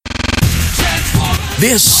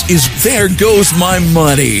This is There Goes My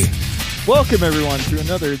Money. Welcome, everyone, to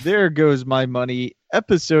another There Goes My Money,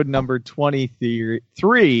 episode number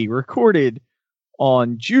 23, recorded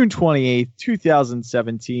on June 28th,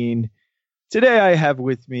 2017. Today I have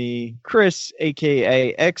with me Chris,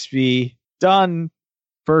 a.k.a. XV, Don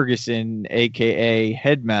Ferguson, a.k.a.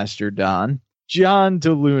 Headmaster Don, John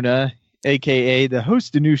DeLuna, a.k.a. the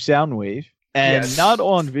host of New Soundwave, and not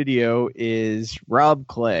on video is Rob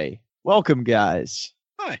Clay. Welcome, guys.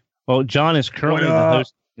 Hi. Well, John is currently the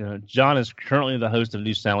host. John is currently the host of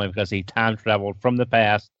New Soundwave because he time traveled from the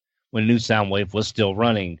past when New Soundwave was still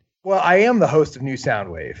running. Well, I am the host of New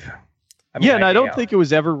Soundwave. I don't think it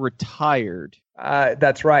was ever retired.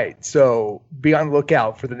 That's right. So be on the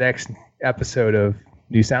lookout for the next episode of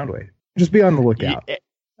New Soundwave. Just be on the lookout.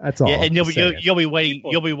 That's all. Yeah, and you'll be waiting.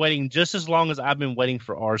 You'll be waiting just as long as I've been waiting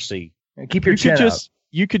for RC. And keep your chin up.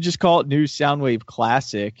 You could just call it New Soundwave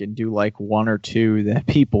Classic and do like one or two that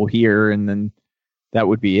people hear, and then that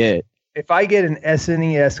would be it. If I get an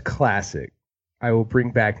SNES Classic, I will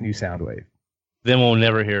bring back New Soundwave. Then we'll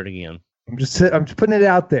never hear it again. I'm just putting it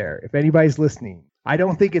out there. If anybody's listening, I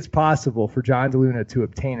don't think it's possible for John DeLuna to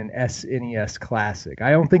obtain an SNES Classic.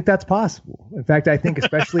 I don't think that's possible. In fact, I think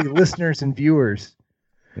especially listeners and viewers,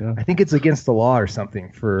 I think it's against the law or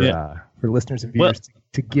something for listeners and viewers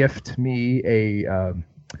to gift me an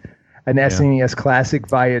SNES Classic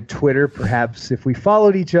via Twitter. Perhaps if we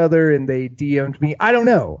followed each other and they DM'd me, I don't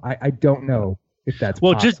know. I don't know if that's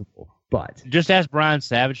possible. But just ask Brian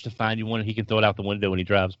Savage to find you one, and he can throw it out the window when he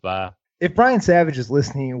drives by. If Brian Savage is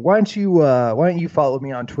listening, why don't you follow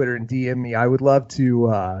me on Twitter and DM me? I would love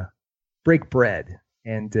to break bread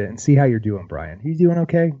and see how you're doing, Brian. You doing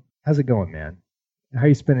okay? How's it going, man? How are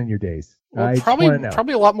you spending your days? Well,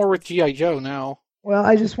 probably a lot more with G.I. Joe now. Well,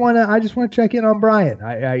 I just want to check in on Brian.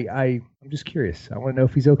 I'm just curious. I want to know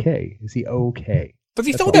if he's okay. Is he okay? But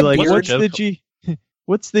he's still that like, weird.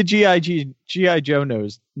 What's the G.I. Joe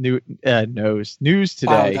news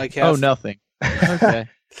today? Oh, nothing. Okay.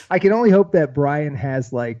 I can only hope that Brian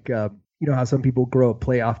has like you know how some people grow a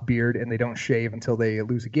playoff beard and they don't shave until they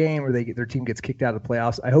lose a game or their team gets kicked out of the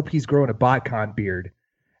playoffs. I hope he's growing a BotCon beard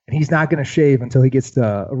and he's not going to shave until he gets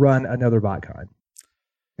to run another BotCon.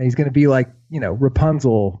 And he's going to be like,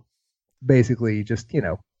 Rapunzel, basically just,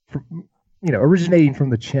 originating from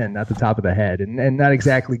the chin, not the top of the head, and not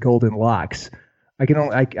exactly golden locks. I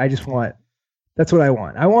just want, that's what I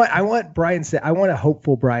want. I want Brian. I want a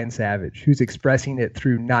hopeful Brian Savage who's expressing it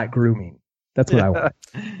through not grooming. That's what I want.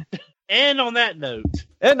 And on that note,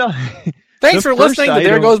 thanks for listening to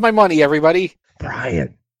There Goes My Money, everybody.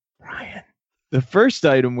 Brian. The first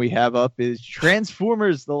item we have up is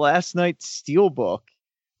Transformers: The Last Knight Steelbook,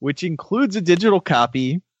 which includes a digital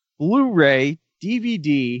copy, Blu-ray,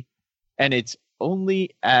 DVD, and it's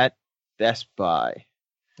only at Best Buy.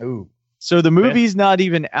 Ooh. So the movie's not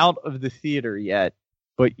even out of the theater yet,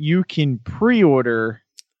 but you can pre-order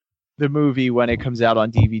the movie when it comes out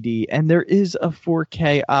on DVD, and there is a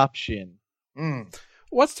 4K option.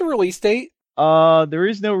 What's the release date? There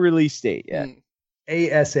is no release date yet.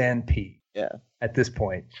 ASNP. Yeah. At this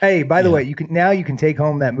point. Hey, by the way, you can take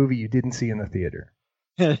home that movie you didn't see in the theater.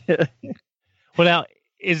 Well, now,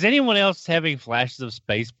 is anyone else having flashes of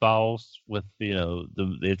Spaceballs with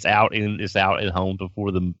it's out at home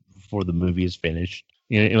before the movie is finished?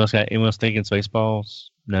 Anyone's thinking Spaceballs?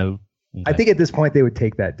 No. Okay. I think at this point they would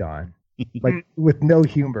take that, Don. Like with no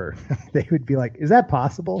humor, they would be like, "Is that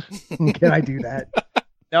possible? Can I do that?"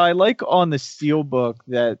 Now, I like on the Steelbook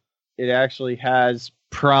that it actually has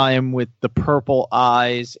Prime with the purple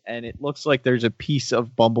eyes, and it looks like there's a piece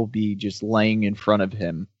of Bumblebee just laying in front of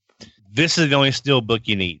him. This is the only Steelbook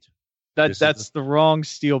you need. That's the wrong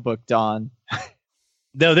Steelbook, Don.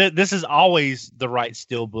 No, this is always the right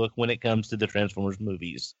Steelbook when it comes to the Transformers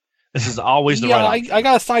movies. This is always the right. I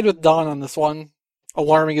gotta side with Don on this one.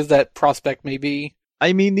 Alarming as that prospect may be.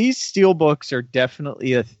 I mean, these Steelbooks are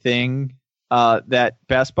definitely a thing that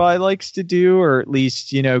Best Buy likes to do, or at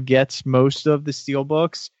least, gets most of the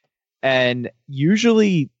Steelbooks. And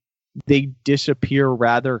usually they disappear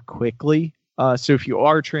rather quickly. So if you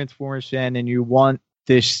are a Transformers fan and you want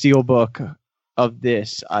this Steelbook of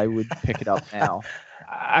this, I would pick it up now.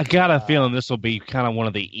 I got a feeling this will be kind of one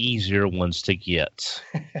of the easier ones to get.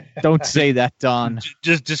 Don't say that, Don.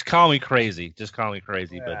 Just call me crazy. Just call me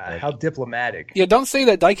crazy. But how diplomatic. Yeah, don't say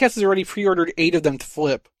that. Diecast has already pre-ordered 8 of them to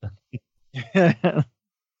flip. Yeah,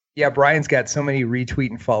 Brian's got so many retweet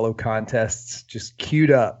and follow contests just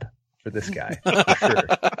queued up for this guy. For sure.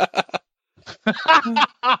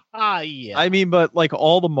 Yeah. I mean, but like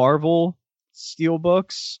all the Marvel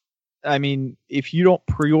Steelbooks, I mean, if you don't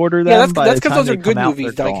pre-order them, that's because those are good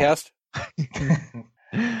movies, Diecast.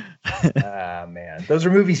 Man, those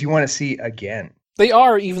are movies you want to see again. They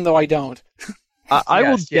are, even though I don't. I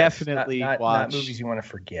will Yes, definitely not watch movies you want to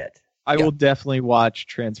forget. I Yeah. will definitely watch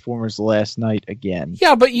Transformers: The Last Night again.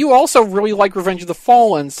 Yeah, but you also really like Revenge of the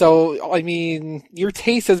Fallen, so, I mean, your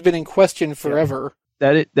taste has been in question forever.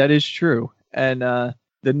 That is true. And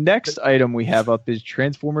the next item we have up is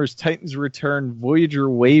Transformers: Titans Return Voyager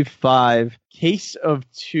Wave 5 Case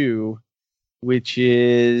of 2, which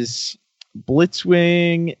is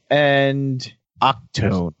Blitzwing and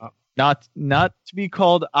Octone. Not to be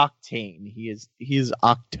called Octane. He is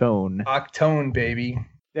Octone. Octone, baby.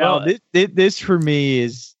 Now, Well, this for me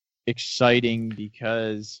is exciting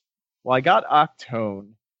because, well, I got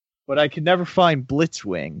Octone, but I could never find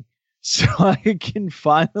Blitzwing. So I can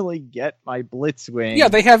finally get my Blitzwing. Yeah,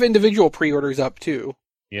 they have individual pre-orders up, too.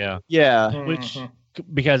 Yeah. Yeah. Which Mhm.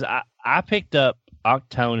 because I picked up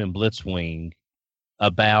Octone and Blitzwing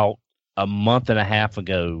about a month and a half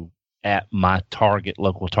ago at my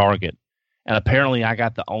local Target. And apparently I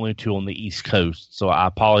got the only two on the East Coast. So I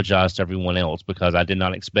apologize to everyone else because I did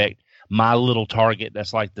not expect my little Target,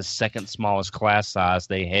 that's like the second smallest class size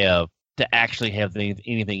they have, to actually have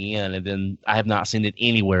anything in. And then I have not seen it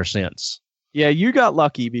anywhere since. Yeah, you got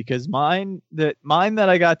lucky because mine that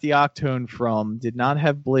I got the Octone from did not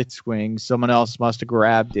have Blitzwing. Someone else must have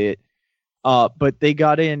grabbed it. But they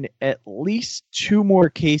got in at least 2 more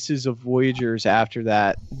cases of Voyagers after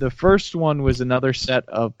that. The first one was another set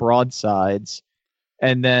of broadsides,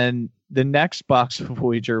 and then the next box of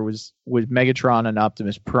Voyager was Megatron and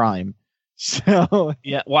Optimus Prime. So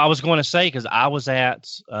Yeah, well, I was going to say, because I was at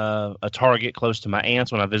a Target close to my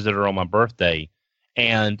aunt's when I visited her on my birthday,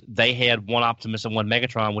 and they had one Optimus and one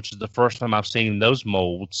Megatron, which is the first time I've seen those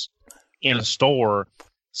molds in a store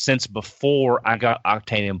since before I got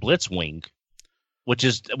Octane and Blitzwing, which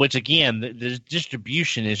again, the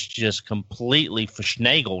distribution is just completely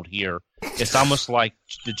finagled here. It's almost like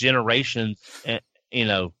the generations,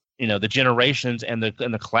 the generations and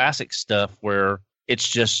the classic stuff where it's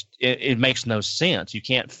just it makes no sense. You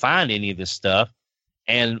can't find any of this stuff.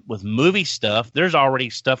 And with movie stuff, there's already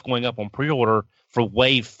stuff going up on pre-order for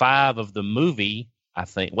Wave 5 of the movie, I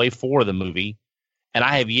think, Wave 4 of the movie. And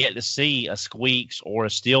I have yet to see a Squeaks or a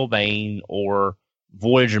Steelbane or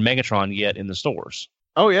Voyager Megatron yet in the stores.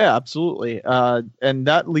 Oh yeah, absolutely. And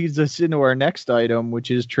that leads us into our next item, which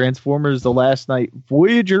is Transformers: The Last Night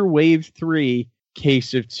Voyager Wave 3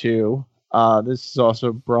 Case of 2. This is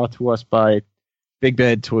also brought to us by Big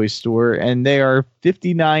Bad Toy Store, and they are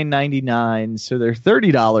 $59.99, so they're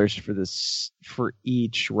 $30 for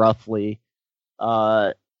each, roughly.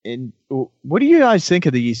 And what do you guys think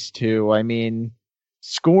of these two? I mean,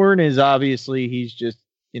 Scorn is obviously he's just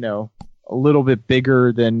a little bit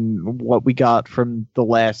bigger than what we got from the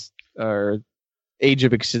last Age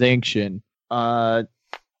of Extinction. I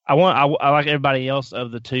like everybody else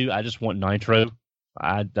of the two. I just want Nitro.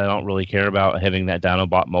 I don't really care about having that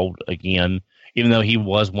Dinobot mold again, even though he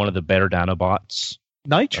was one of the better Dinobots.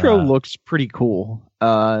 Nitro looks pretty cool.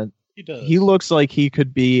 He does. He looks like he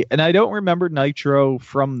could be, and I don't remember Nitro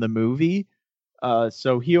from the movie,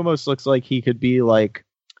 so he almost looks like he could be like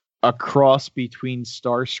a cross between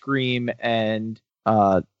Starscream and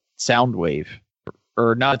Soundwave,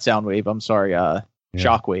 or not Soundwave. I'm sorry,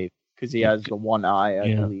 Shockwave, because he has the one eye,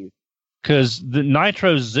 I believe. Because the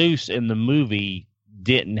Nitro Zeus in the movie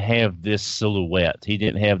didn't have this silhouette. He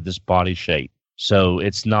didn't have this body shape. So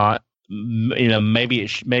it's not,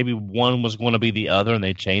 maybe one was going to be the other and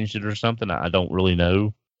they changed it or something. I don't really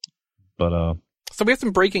know. But So we have some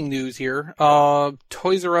breaking news here.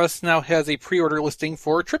 Toys R Us now has a pre-order listing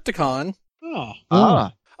for Trypticon.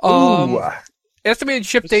 Oh. Estimated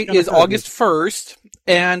ship It's date gonna is come. August 1st,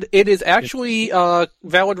 and it is actually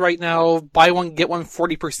valid right now. Buy one, get one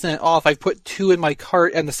 40% off. I've put 2 in my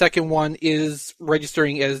cart, and the second one is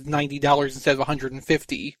registering as $90 instead of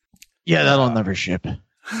 $150. Yeah, that'll never ship.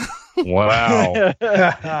 wow. Limit 2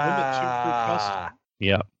 per customer.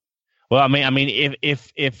 Yeah. Well, I mean,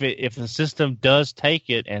 if the system does take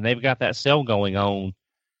it and they've got that sale going on,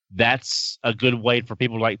 that's a good way for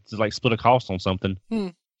people to split a cost on something.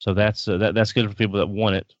 So that's good for people that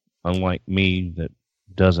want it, unlike me that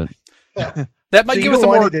doesn't. That might So you give us don't a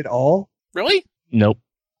want more. it at all? Really? Nope.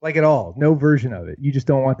 Like at all? No version of it. You just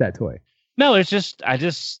don't want that toy. No, it's just I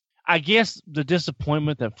guess the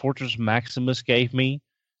disappointment that Fortress Maximus gave me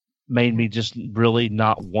made me just really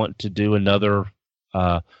not want to do another.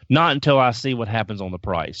 Not until I see what happens on the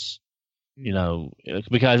price,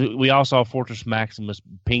 because we all saw Fortress Maximus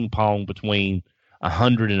ping pong between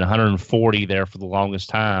 100 and 140 there for the longest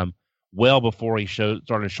time, well before he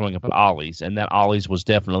started showing up at Ollie's, and that Ollie's was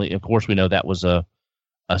definitely, of course, we know that was a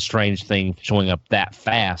a strange thing showing up that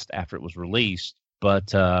fast after it was released.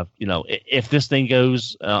 But if this thing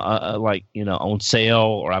goes on sale,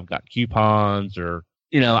 or I've got coupons, or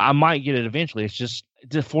I might get it eventually. It's just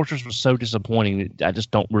the Fortress was so disappointing that I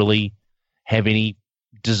just don't really have any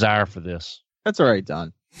desire for this. That's all right,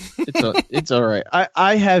 Don. It's all right.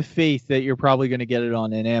 I have faith that you're probably going to get it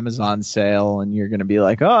on an Amazon sale, and you're going to be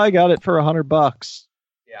like, "Oh, I got it for $100."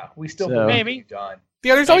 Yeah, we still So- believe Maybe. you, Don.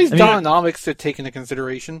 Yeah, there's always I mean- Dononomics to take into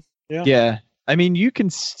consideration. Yeah, I mean, you can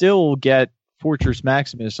still get Fortress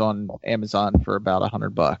Maximus on Amazon for about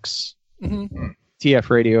 $100. hmm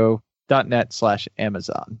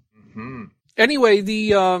tfradio.net/Amazon. Mm-hmm. Anyway,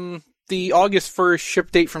 the August 1st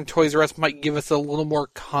ship date from Toys R Us might give us a little more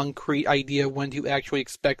concrete idea when to actually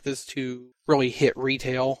expect this to really hit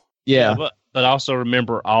retail. Yeah, But also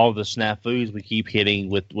remember all the snafus we keep hitting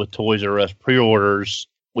with Toys R Us pre-orders.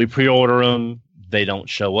 We pre-order them, they don't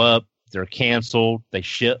show up, they're canceled. They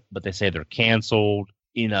ship, but they say they're canceled.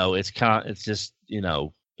 It's just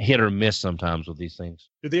hit or miss sometimes with these things.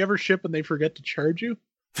 Do they ever ship and they forget to charge you?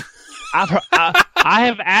 I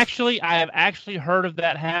have actually heard of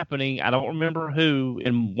that happening. I don't remember who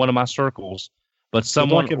in one of my circles, but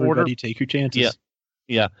someone Good luck, everybody. ordered. Take your chances.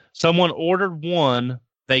 Yeah, someone ordered one.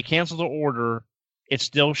 They canceled the order. It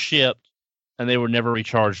still shipped, and they were never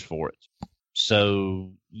recharged for it.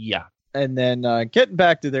 So yeah, and then getting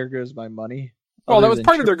back to There Goes My Money. Well, other that was than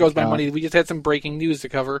part of There Goes My Triplicon. Money. We just had some breaking news to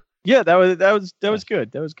cover. Yeah, that was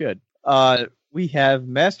good. That was good. We have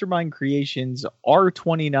Mastermind Creations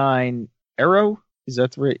R29 Arrow. Is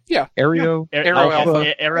that right? Yeah. Arrow. Arrow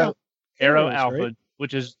Alpha. Arrow Arrows, Alpha, right?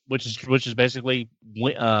 which is basically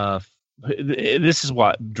this is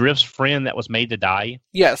what Drift's friend that was made to die.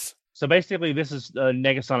 Yes. So basically, this is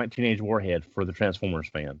Negasonic Teenage Warhead for the Transformers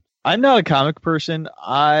fan. I'm not a comic person.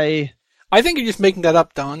 I think you're just making that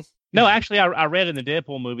up, Don. No, actually, I read in the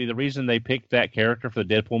Deadpool movie the reason they picked that character for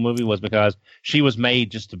the Deadpool movie was because she was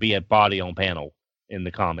made just to be a body on panel in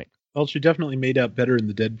the comic. Well, she definitely made out better in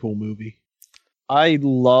the Deadpool movie. I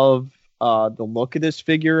love the look of this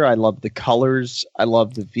figure. I love the colors. I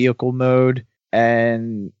love the vehicle mode.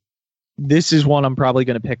 And this is one I'm probably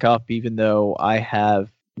going to pick up, even though I have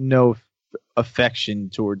no affection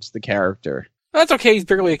towards the character. That's okay. He's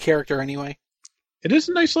barely a character anyway. It is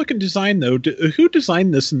a nice looking design, though. Who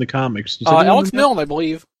designed this in the comics? Does anyone Alex know? Milne, I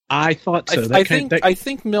believe. I thought so. I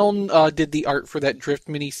think Milne did the art for that Drift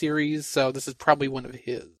miniseries, so this is probably one of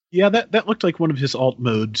his. Yeah, that looked like one of his alt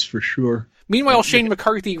modes for sure. Meanwhile, Shane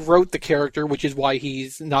McCarthy wrote the character, which is why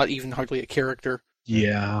he's not even hardly a character.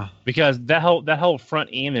 Yeah. Because that whole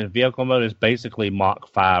front end in vehicle mode is basically Mach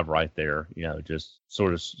 5 right there. Just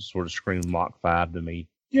sort of screamed Mach 5 to me.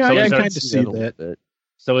 Yeah, So I is can there- kind of see that. Bit.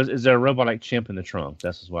 So is there a robotic chimp in the trunk?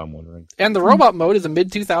 That's just what I'm wondering. And the robot mode is a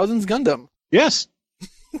mid-2000s Gundam. Yes.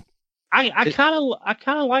 I kind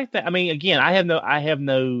of like that. I mean, again, I have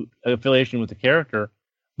no affiliation with the character,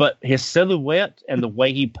 but his silhouette and the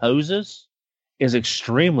way he poses is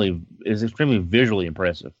extremely visually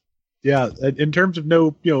impressive. Yeah, in terms of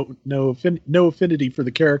no affinity for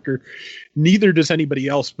the character, neither does anybody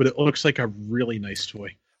else, but it looks like a really nice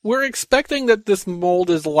toy. We're expecting that this mold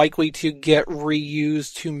is likely to get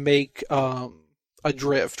reused to make a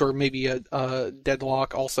Drift or maybe a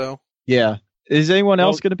Deadlock also. Yeah. Is anyone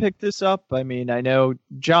else going to pick this up? I mean, I know,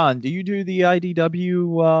 John, do you do the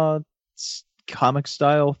IDW comic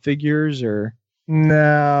style figures or?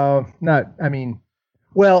 No, not. I mean,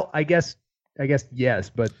 well, I guess yes,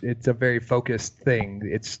 but it's a very focused thing.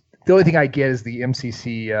 It's the only thing I get is the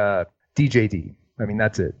MCC DJD. I mean,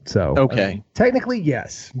 that's it. So Okay. Technically,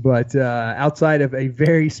 yes, but outside of a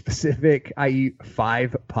very specific, i.e.,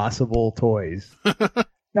 5 possible toys,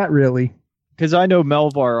 not really. Because I know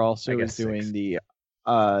Melvar also I is guess 6. doing the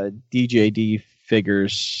DJD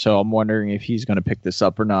figures, so I'm wondering if he's going to pick this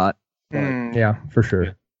up or not. Yeah, for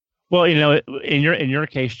sure. Well, in your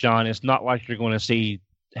case, John, it's not like you're going to see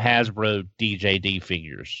Hasbro DJD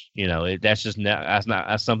figures.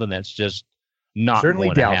 That's something that's just not Certainly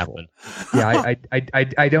going to doubtful. happen.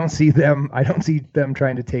 Yeah, I don't see them. I don't see them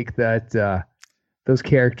trying to take that those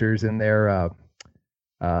characters and their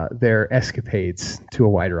escapades to a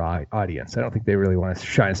wider audience. I don't think they really want to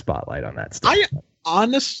shine a spotlight on that stuff. I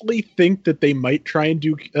honestly think that they might try and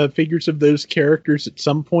do figures of those characters at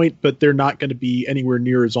some point, but they're not going to be anywhere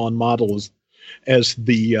near as on model as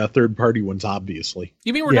the third-party ones, obviously.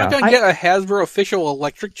 You mean we're not going to get a Hasbro official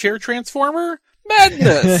electric chair transformer?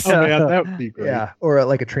 Madness! Oh, man, that would be great. Yeah, or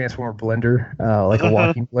like a transformer blender, like a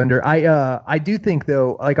walking blender. I do think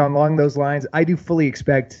though, like along those lines, I do fully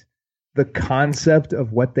expect the concept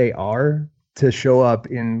of what they are to show up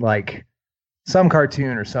in like some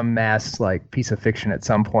cartoon or some mass like piece of fiction at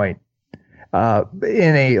some point,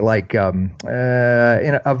 in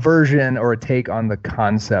a version or a take on the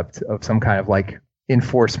concept of some kind of like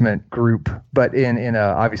enforcement group, but in a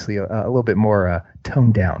obviously a little bit more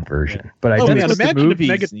toned down version. But I Oh, do man, That's what the imagine if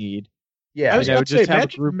movies need. yeah, I was You know, about to just say, have a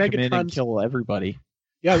imagine group come in and Megatron's- kill everybody.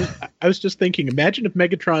 Yeah, I was just thinking. Imagine if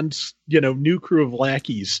Megatron's new crew of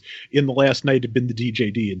lackeys in the last night had been the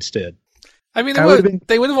DJD instead. I mean, I would've been-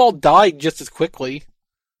 they would have all died just as quickly.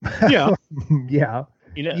 Yeah, yeah,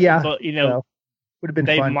 You know, Yeah, but, you know, well, would have been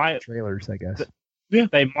they fun might- trailers, I guess.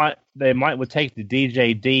 they might would take the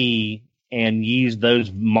DJD and use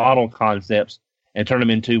those model concepts and turn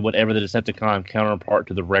them into whatever the Decepticon counterpart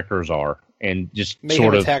to the Wreckers are, and just Mayhem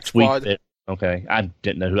sort of Attack tweak Squad. it. Okay, I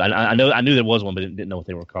didn't know who. I knew there was one, but didn't know what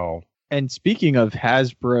they were called. And speaking of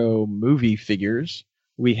Hasbro movie figures,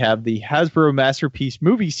 we have the Hasbro Masterpiece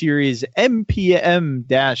movie series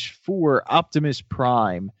MPM-4 Optimus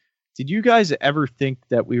Prime. Did you guys ever think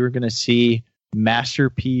that we were going to see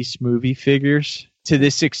Masterpiece movie figures to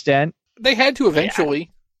this extent? They had to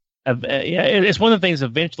eventually. It's one of the things.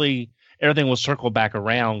 Eventually, everything will circle back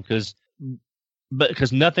around because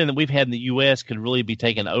nothing that we've had in the U.S. could really be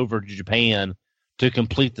taken over to Japan to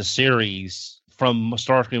complete the series from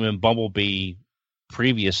Starscream and Bumblebee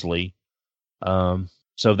previously.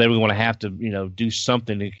 So they were going to have to, do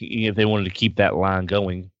something if they wanted to keep that line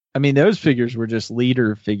going. I mean, those figures were just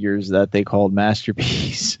leader figures that they called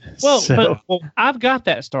Masterpiece. Well, So- but I've got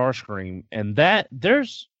that Starscream, and I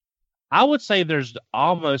would say there's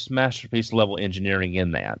almost Masterpiece level engineering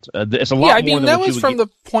in that. It's a lot Yeah, I more mean, than that what you was would from the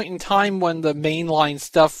point in time when the mainline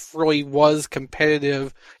stuff really was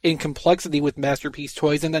competitive in complexity with Masterpiece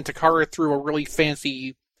toys, and then Takara threw a really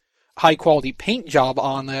fancy, high-quality paint job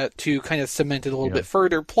on that to kind of cement it a little bit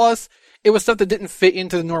further. Plus, it was stuff that didn't fit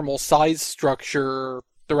into the normal size structure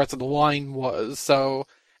the rest of the line was, so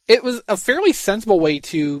it was a fairly sensible way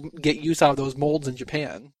to get use out of those molds in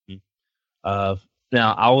Japan.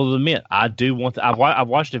 Now, I will admit, I do want. I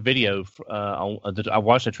watched a video. I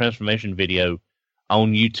watched a transformation video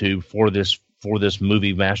on YouTube for this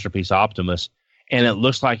movie Masterpiece Optimus, and it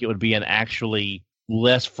looks like it would be an actually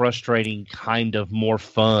less frustrating, kind of more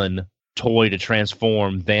fun toy to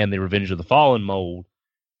transform than the Revenge of the Fallen mold.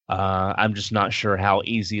 I'm just not sure how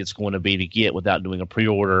easy it's going to be to get without doing a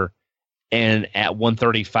pre-order. And at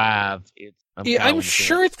 $135, I'm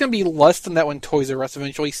sure it's going to be less than that when Toys R Us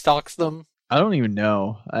eventually stocks them. I don't even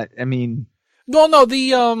know. I mean, Well, no,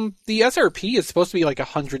 the SRP is supposed to be like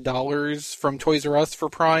 $100 from Toys R Us for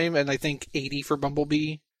Prime, and I think $80 for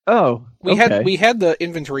Bumblebee. oh, We okay. had the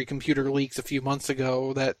inventory computer leaks a few months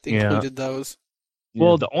ago that included those.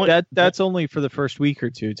 Well, the only, that's only for the first week or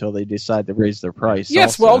two till they decide to raise their price.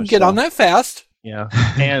 Yes, also, well, get so- on that fast. yeah.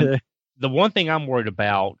 And the one thing I'm worried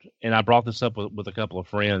about, and I brought this up with a couple of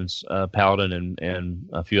friends, Paladin and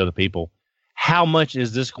a few other people, how much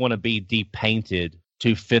is this going to be depainted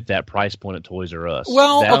to fit that price point at Toys R Us?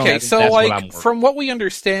 Well, okay, that's so what I'm like worried from what we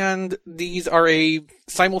understand, these are a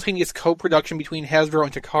simultaneous co-production between Hasbro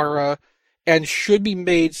and Takara, and should be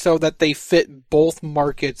made so that they fit both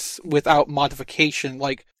markets without modification.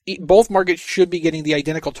 Like both markets should be getting the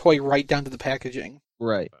identical toy right down to the packaging.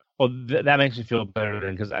 Right. Well, that makes me feel better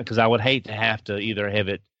then, because I would hate to have to either have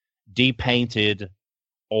it depainted,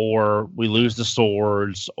 or we lose the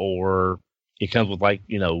swords, or it comes with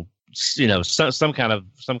some kind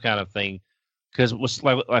of thing. Because it was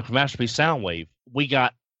like for Masterpiece Soundwave, we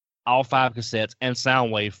got all 5 cassettes and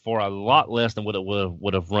Soundwave for a lot less than what it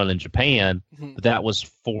would have run in Japan. Mhm. But that was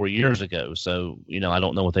 4 years ago, so I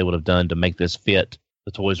don't know what they would have done to make this fit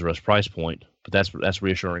the Toys R Us price point. But that's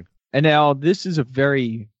reassuring. And now this is a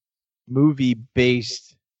very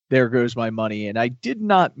movie-based There Goes My Money, and I did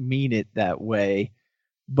not mean it that way.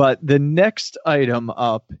 But the next item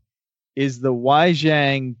up is the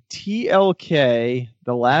Weijang TLK,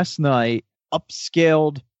 The Last Night,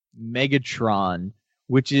 upscaled Megatron,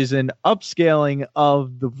 which is an upscaling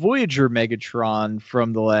of the Voyager Megatron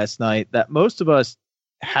from The Last Night that most of us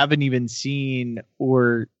haven't even seen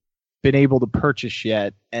or been able to purchase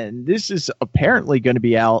yet. And this is apparently going to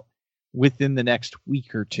be out within the next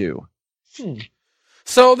week or two.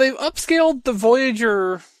 So they've upscaled the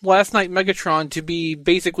Voyager Last Night Megatron to be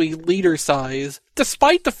basically leader size,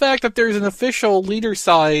 despite the fact that there's an official leader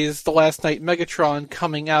size The Last Night Megatron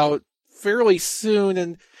coming out fairly soon.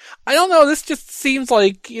 And I don't know, this just seems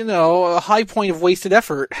like, a high point of wasted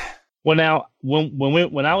effort. Well, now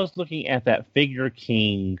when I was looking at that Figure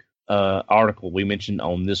King article we mentioned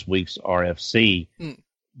on this week's RFC,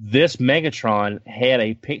 this Megatron had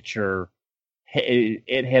a picture.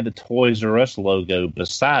 It had the Toys R Us logo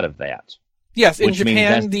beside of that. Yes, in Which means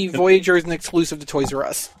Japan, that's the Voyager is an exclusive to Toys R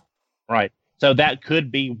Us. Right. So that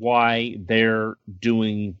could be why they're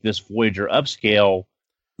doing this Voyager upscale,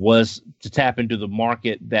 was to tap into the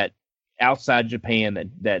market that outside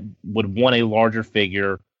Japan that would want a larger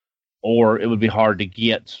figure, or it would be hard to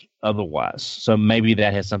get otherwise. So maybe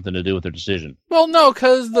that has something to do with their decision. Well, no,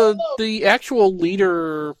 because the actual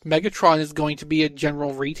leader Megatron is going to be a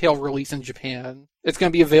general retail release in Japan. It's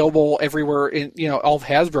going to be available everywhere in all of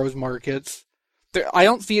Hasbro's markets. I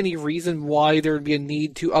don't see any reason why there would be a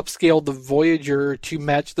need to upscale the Voyager to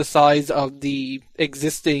match the size of the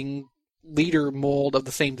existing leader mold of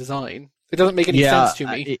the same design. It doesn't make any sense to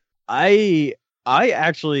me. I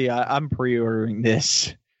actually I'm pre-ordering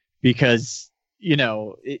this because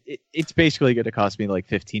it's basically going to cost me like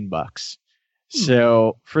 $15.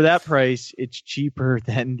 So for that price, it's cheaper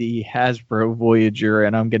than the Hasbro Voyager,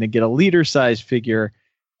 and I'm going to get a leader size figure,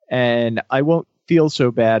 and I won't feel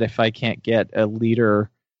so bad if I can't get a leader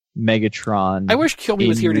Megatron. I wish Kilby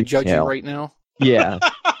was here to judge you retail. right now. Yeah.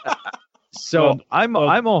 So Well,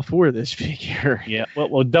 I'm all for this figure. Yeah.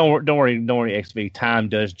 Well, don't worry, XB. Time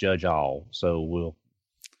does judge all. So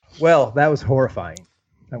Well, that was horrifying.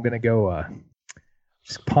 I'm gonna go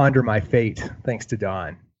just ponder my fate. Thanks to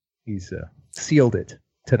Don, he's sealed it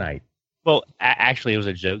tonight. Well, actually, it was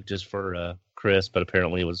a joke just for Chris, but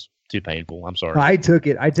apparently it was too painful. I'm sorry. I took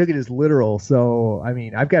it as literal. So I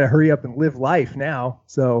mean, I've got to hurry up and live life now.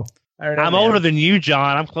 So I don't know. I'm man. older than you,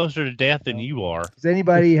 John. I'm closer to death than you are. Does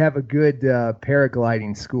anybody have a good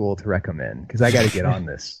paragliding school to recommend? Because I got to get on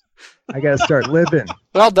this. I got to start living.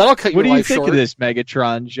 Well, that'll cut What your do you life think short. of this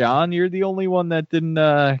Megatron, John? You're the only one that didn't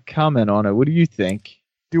comment on it. What do you think?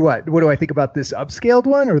 Do what? What do I think about this upscaled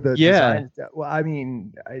one or the Yeah. design? Well, I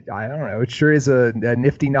mean, I don't know. It sure is a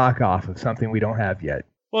nifty knockoff of something we don't have yet.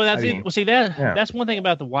 Well, that's I mean, it. Well, see that yeah. that's one thing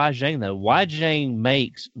about the Wajang though. Wajang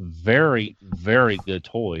makes very, very good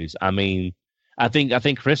toys. I mean, I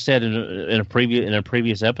think Chris said in a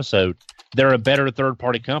previous episode, they're a better third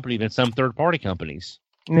party company than some third party companies.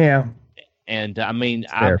 Yeah. And I mean,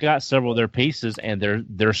 Fair. I've got several of their pieces, and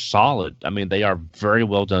they're solid. I mean, they are very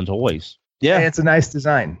well done toys. Yeah. And it's a nice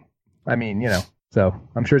design. I mean, so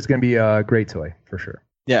I'm sure it's going to be a great toy for sure.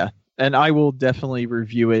 Yeah, and I will definitely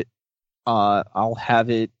review it. I'll have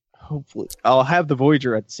it. Hopefully, I'll have the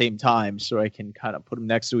Voyager at the same time, so I can kind of put them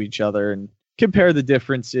next to each other and compare the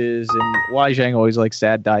differences. And Wajang always likes to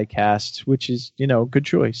add die cast, which is good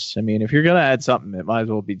choice. I mean, if you're gonna add something, it might as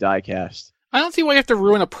well be die cast. I don't see why you have to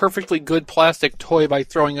ruin a perfectly good plastic toy by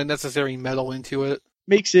throwing unnecessary metal into it.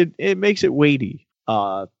 Makes it weighty.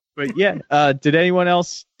 But yeah, did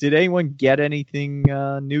anyone get anything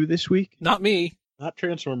new this week? Not me. Not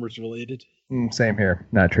Transformers related. Same here.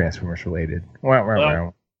 Not Transformers related.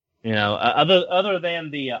 Wow. Other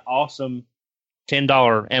than the awesome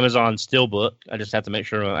 $10 Amazon Steelbook, I just have to make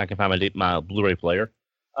sure I can find my Blu-ray player.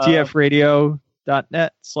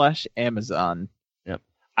 tfradio.net/Amazon. Yep,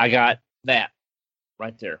 I got that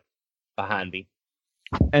right there behind me.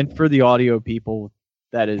 And for the audio people,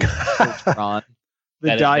 that is Voltron,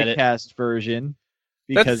 the die-cast version,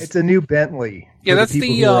 because It's a new Bentley. Yeah, for that's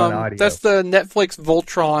people who are on the audio. that's the Netflix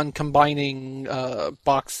Voltron combining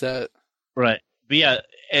box set. Right. But yeah,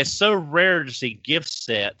 it's so rare to see gift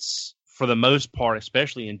sets for the most part,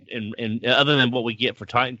 especially in other than what we get for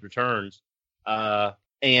Titans Returns. And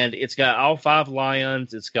it's got all 5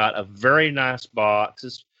 lions. It's got a very nice box.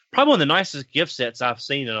 It's probably one of the nicest gift sets I've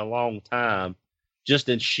seen in a long time. Just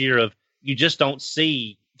in sheer of, you just don't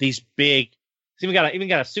see these big. It's even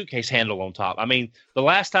got a suitcase handle on top. I mean, the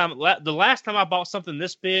last time I bought something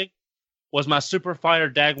this big was my Super Fighter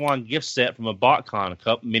Dagwan gift set from a BotCon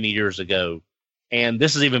many years ago, and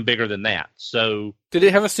this is even bigger than that. So, Did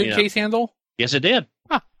it have a suitcase handle? yes, it did.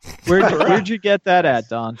 where'd you get that at,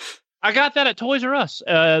 Don? I got that at Toys R Us.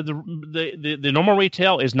 The normal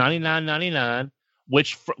retail is $99.99,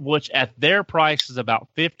 which at their price is about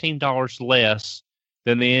 $15 less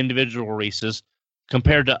than the individual releases.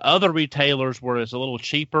 Compared to other retailers where it's a little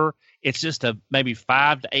cheaper, it's just maybe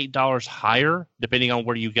 $5 to $8 higher, depending on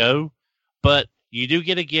where you go. But you do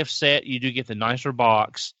get a gift set. You do get the nicer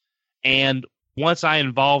box. And once I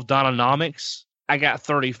involved Dononomics, I got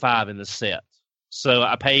 35 in the set. So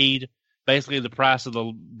I paid basically the price of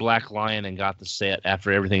the Black Lion and got the set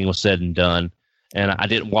after everything was said and done. And I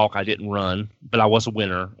didn't walk, I didn't run, but I was a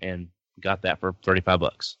winner and got that for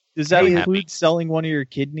 $35. Does that Hey, include selling one of your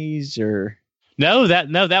kidneys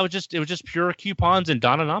it was just pure coupons and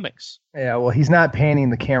Dononomics. Yeah, well, he's not panning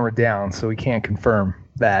the camera down, so we can't confirm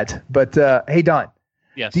that. But hey, Don,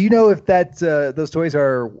 Yes. do you know if those toys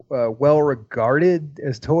are well regarded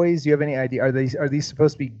as toys? Do you have any idea? Are these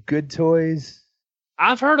supposed to be good toys?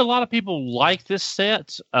 I've heard a lot of people like this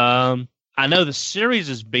set. I know the series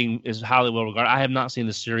is highly well regarded. I have not seen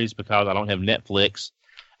the series because I don't have Netflix.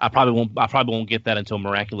 I probably won't get that until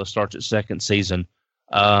Miraculous starts its second season.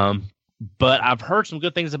 But I've heard some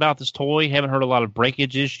good things about this toy. Haven't heard a lot of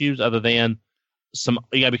breakage issues other than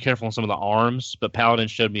you gotta be careful on some of the arms. But Paladin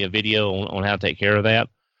showed me a video on how to take care of that.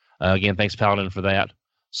 Again, thanks Paladin for that.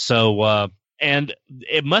 So, and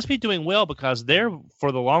it must be doing well because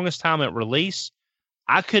for the longest time at release,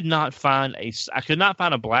 I could not find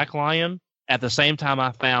a black lion at the same time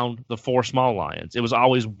I found the 4 small lions. It was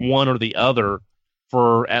always one or the other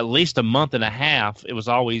for at least a month and a half. It was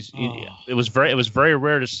always it was very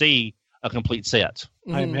rare to see a complete set.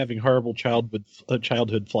 I am having horrible childhood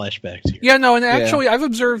flashbacks here. Yeah, no, and actually I've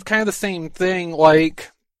observed kind of the same thing.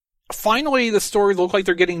 Like, finally the stories look like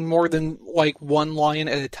they're getting more than like one lion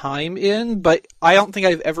at a time in, but I don't think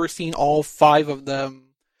I've ever seen all 5 of them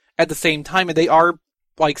at the same time, and they are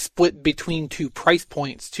like split between 2 price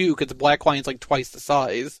points too, because the black lion's like twice the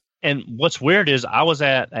size. And what's weird is I was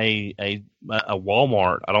at a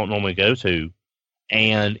Walmart I don't normally go to,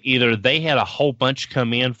 and either they had a whole bunch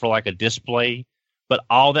come in for like a display, but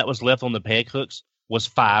all that was left on the peg hooks was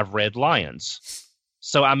 5 red lions.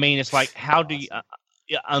 So I mean, it's like, how do you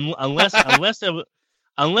unless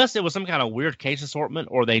it was some kind of weird case assortment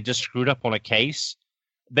or they just screwed up on a case,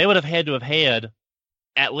 they would have had to have had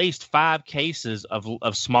at least 5 cases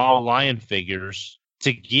of small lion figures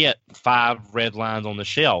to get 5 red lions on the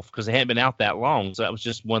shelf because they hadn't been out that long. So that was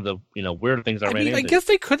just one of the weird things I ran into. I guess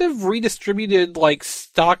they could have redistributed like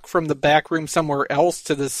stock from the back room somewhere else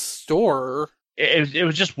to the store. It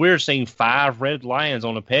was just weird seeing 5 red lions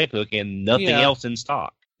on a peg hook and nothing else in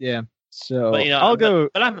stock. Yeah. So but, I'll go.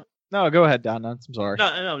 But No, go ahead, Don. I'm sorry.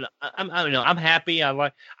 No. I'm happy.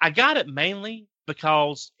 I got it mainly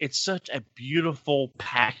because it's such a beautiful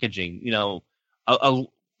packaging. A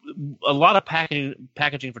lot of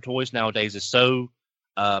packaging for toys nowadays is so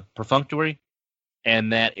perfunctory,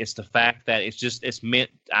 and that it's the fact that it's meant.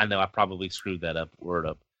 I know I probably screwed that word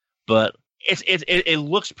up, but it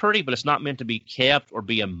looks pretty, but it's not meant to be kept or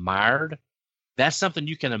be admired. That's something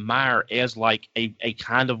you can admire as like a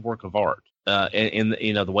kind of work of art in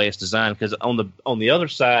the way it's designed. Because on the other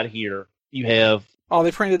side here you have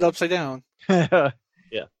they printed it upside down. Yeah,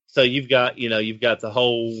 so you've got the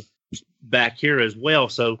whole back here as well.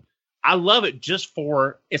 So I love it just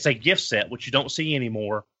for it's a gift set, which you don't see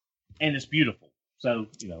anymore, and it's beautiful. So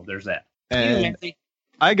there's that. And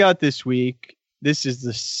I got this week. This is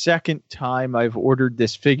the second time I've ordered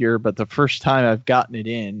this figure, but the first time I've gotten it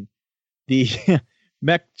in. The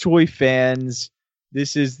Mech Toy Fans.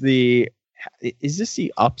 Is this the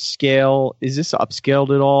upscale? Is this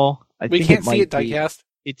upscaled at all? We can't see it diecast.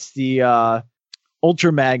 It's the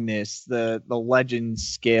Ultra Magnus, the Legend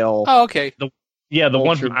scale. Oh, okay. The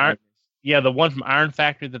one from Iron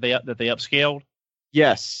Factory that they upscaled.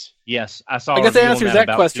 Yes, I saw. I guess that answers that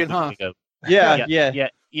question, huh? Yeah.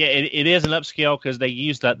 It is an upscale because they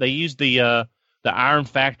used the Iron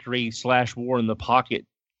Factory / War in the Pocket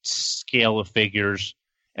scale of figures,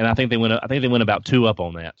 and I think they went about 2 up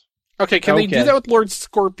on that. Okay, can they do that with Lord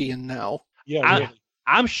Scorpion now? Yeah,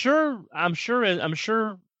 I'm sure. I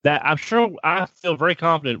feel very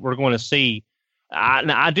confident we're going to see.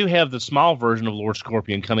 Now I do have the small version of Lord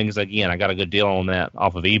Scorpion coming. Because again, I got a good deal on that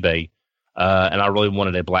off of eBay, and I really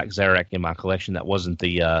wanted a Black Zarak in my collection. That wasn't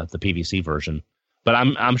the PVC version, but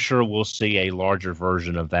I'm sure we'll see a larger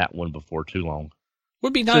version of that one before too long.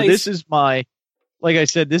 Would be nice. So this is like I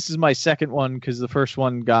said, this is my second one because the first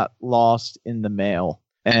one got lost in the mail,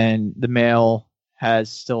 and the mail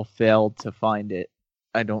has still failed to find it.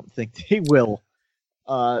 I don't think they will.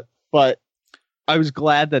 But I was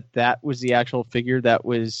glad that was the actual figure that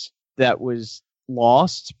was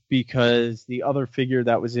lost, because the other figure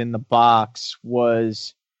that was in the box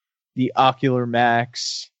was the Ocular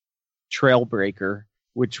Max Trailbreaker,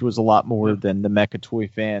 which was a lot more than the Mecha Toy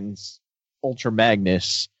Fans Ultra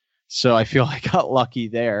Magnus. So I feel I got lucky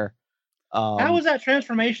there. How was that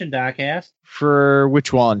transformation, diecast? For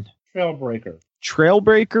which one? Trailbreaker.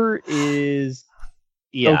 Trailbreaker is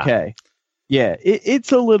okay. Yeah,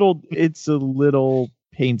 it's a little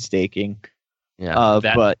painstaking. Yeah,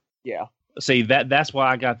 but yeah. See, that's why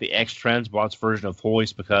I got the X Transbots version of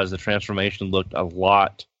Hoist, because the transformation looked a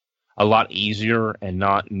lot easier and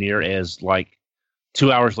not near as like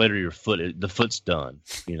 2 hours later the foot's done.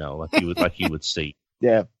 Like you would see.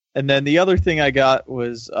 Yeah. And then the other thing I got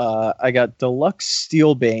was I got Deluxe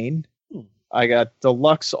Steelbane, I got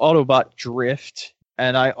Deluxe Autobot Drift,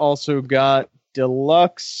 and I also got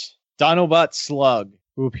Deluxe Dinobot Slug,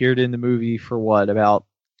 who appeared in the movie for about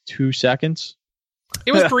 2 seconds.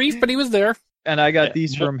 It was brief, but he was there. And I got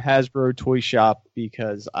these from Hasbro Toy Shop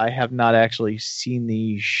because I have not actually seen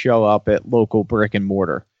these show up at local brick and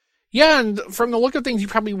mortar. Yeah, and from the look of things, you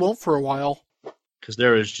probably won't for a while. Because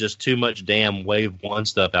there is just too much damn Wave 1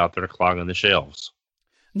 stuff out there clogging the shelves.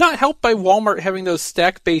 Not helped by Walmart having those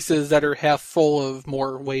stack bases that are half full of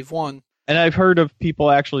more Wave 1. And I've heard of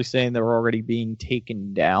people actually saying they're already being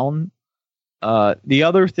taken down. The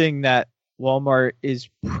other thing that Walmart is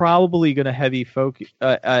probably going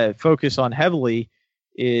to focus on heavily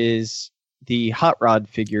is the Hot Rod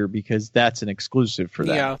figure because that's an exclusive for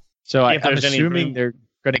them. Yeah. So If I'm there's any assuming room- they're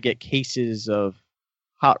going to get cases of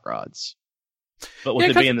Hot Rods. But with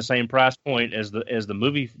Yeah, it 'cause- being the same price point as the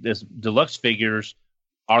movie, this deluxe figures,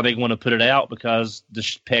 are they going to put it out because the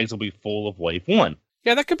pegs will be full of Wave 1?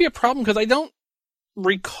 Yeah, that could be a problem because I don't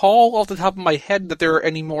recall off the top of my head that there are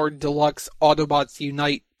any more deluxe Autobots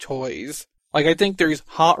Unite toys. Like, I think there's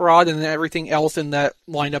Hot Rod and then everything else in that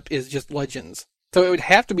lineup is just Legends. So it would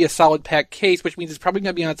have to be a solid pack case, which means it's probably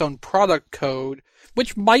going to be on its own product code,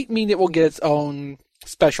 which might mean it will get its own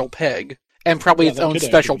special peg and probably its that own could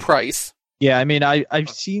special actually be. price. Yeah, I mean, I've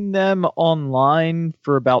seen them online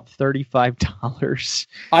for about $35,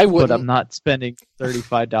 I but wouldn't. I'm not spending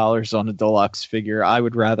 $35 on a deluxe figure. I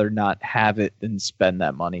would rather not have it than spend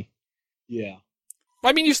that money. Yeah.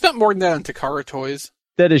 I mean, you spent more than that on Takara toys.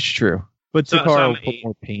 That is true. But So- Takara so will put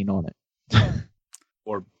more paint on it.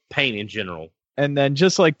 Or paint in general? And then,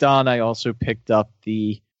 just like Don, I also picked up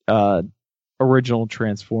the original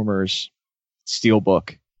Transformers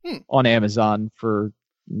Steelbook on Amazon for,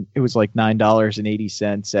 it was like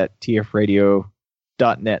 $9.80 at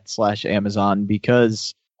tfradio.net/Amazon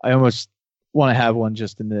because I almost want to have one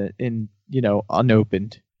just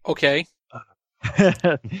unopened. Okay.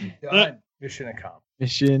 Done. Mission accomplished.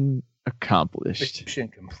 Mission accomplished. Mission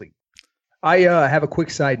complete. I have a quick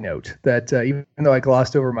side note that even though I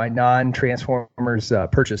glossed over my non-Transformers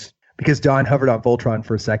purchase because Don hovered on Voltron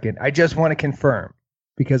for a second, I just want to confirm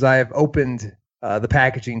because I have opened the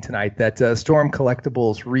packaging tonight that Storm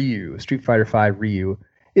Collectibles Ryu, Street Fighter V Ryu,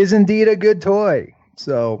 is indeed a good toy.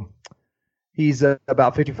 So he's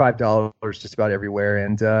about $55 just about everywhere,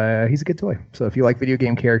 and he's a good toy. So if you like video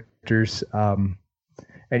game characters and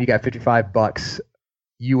you got $55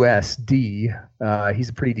 USD, he's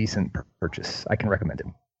a pretty decent purchase. I can recommend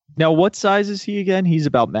him. Now, what size is he again? He's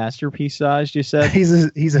about masterpiece sized, you said? He's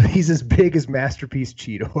as big as Masterpiece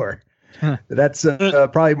Cheetor. That's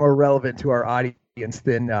probably more relevant to our audience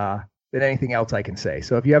than anything else I can say.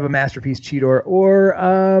 So if you have a Masterpiece Cheetor or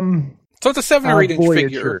So it's a 7 or 8 inch Voyager,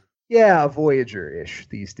 figure. yeah, a Voyager-ish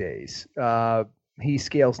these days, he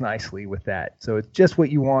scales nicely with that. So it's just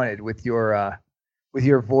what you wanted with your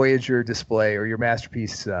Voyager display or your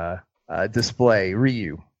Masterpiece display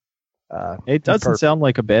Ryu. It doesn't perfect. sound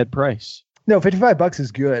like a bad price. No, $55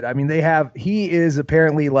 is good. I mean, he is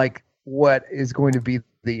apparently like what is going to be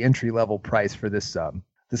the entry level price for this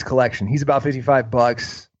collection. He's about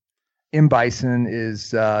 $55. M. Bison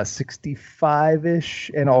is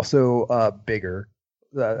 65-ish and also bigger,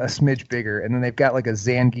 a smidge bigger. And then they've got like a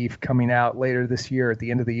Zangief coming out later this year at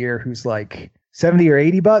the end of the year who's like $70 or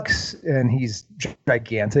 $80, and he's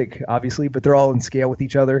gigantic, obviously, but they're all in scale with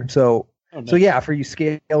each other. So yeah, for you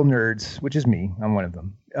scale nerds, which is me, I'm one of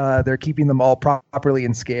them. They're keeping them all properly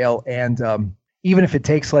in scale, and even if it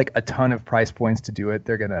takes like a ton of price points to do it,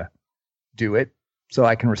 they're gonna do it. So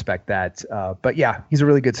I can respect that. But yeah, he's a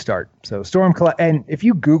really good start. So and if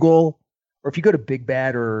you Google, or if you go to Big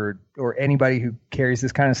Bad or anybody who carries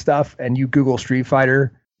this kind of stuff, and you Google Street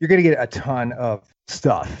Fighter, you're gonna get a ton of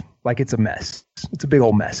stuff. Like it's a mess. It's a big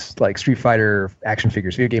old mess. Like Street Fighter action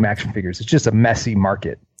figures, video game action figures. It's just a messy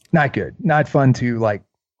market. Not good. Not fun to like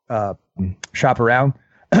shop around.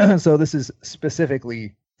 So this is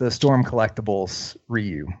specifically the Storm Collectibles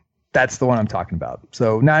Ryu. That's the one I'm talking about.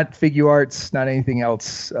 So not Figuarts, not anything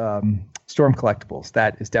else. Storm Collectibles.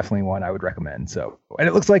 That is definitely one I would recommend. So, and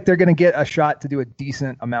it looks like they're going to get a shot to do a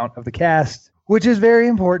decent amount of the cast, which is very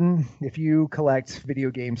important if you collect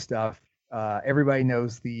video game stuff. Everybody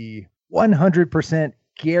knows the 100%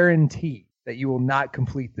 guarantee that you will not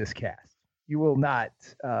complete this cast. You will not.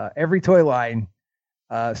 Every toy line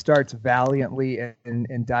starts valiantly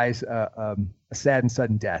and dies a sad and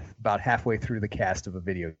sudden death about halfway through the cast of a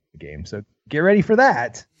video game. So get ready for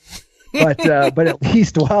that. But at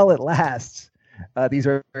least while it lasts, this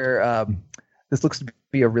looks to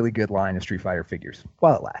be a really good line of Street Fighter figures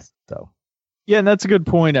while it lasts. So. Yeah, and that's a good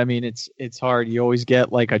point. I mean, it's hard. You always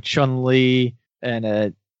get like a Chun-Li and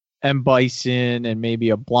a M. Bison and maybe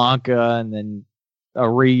a Blanca and then a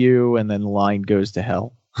Ryu, and then the line goes to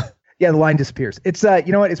hell. Yeah, the line disappears. It's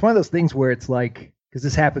you know what? It's one of those things where it's like, because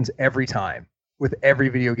this happens every time with every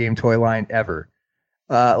video game toy line ever.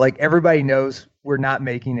 Like everybody knows we're not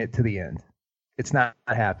making it to the end. It's not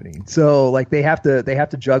happening. So like they have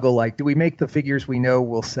to juggle, like, do we make the figures we know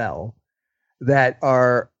will sell that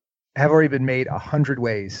have already been made 100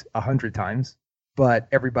 ways 100 times, but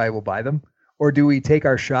everybody will buy them? Or do we take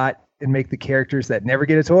our shot and make the characters that never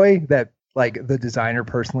get a toy that like the designer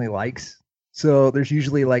personally likes? So there's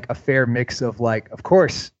usually like a fair mix of like, of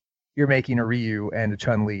course you're making a Ryu and a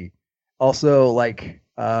Chun-Li. Also like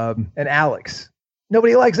an Alex.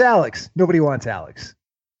 Nobody likes Alex. Nobody wants Alex.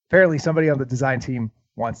 Apparently somebody on the design team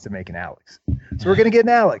wants to make an Alex. So we're going to get an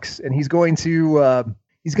Alex, and he's going to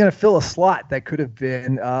fill a slot that could have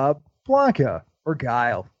been Blanca or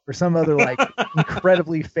Guile or some other like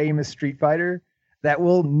incredibly famous Street Fighter that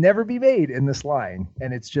will never be made in this line.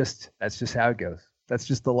 And that's just how it goes. That's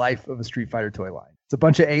just the life of a Street Fighter toy line. It's a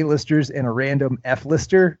bunch of A-listers and a random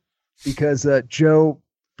F-lister because Joe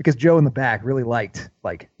in the back really liked,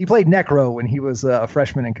 like, he played Necro when he was a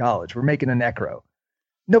freshman in college. We're making a Necro.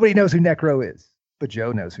 Nobody knows who Necro is, but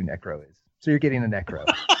Joe knows who Necro is. So you're getting a Necro.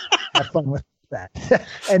 Have fun with that.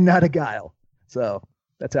 And not a Guile. So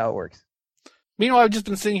that's how it works. Meanwhile, I've just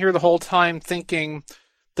been sitting here the whole time thinking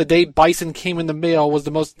the day Bison came in the mail was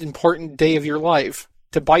the most important day of your life.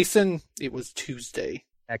 To Bison, it was Tuesday.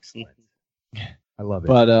 Excellent. I love it.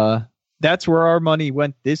 But that's where our money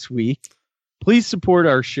went this week. Please support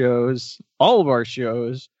our shows, all of our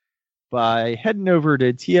shows, by heading over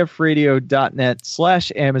to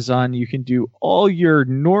tfradio.net/Amazon. You can do all your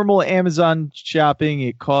normal Amazon shopping.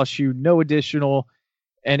 It costs you no additional,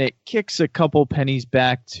 and it kicks a couple pennies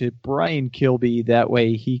back to Brian Kilby. That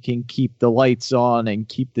way he can keep the lights on and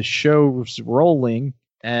keep the shows rolling.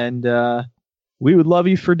 And we would love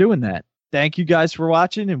you for doing that. Thank you guys for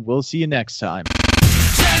watching, and we'll see you next time.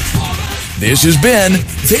 This has been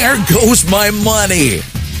There Goes My Money.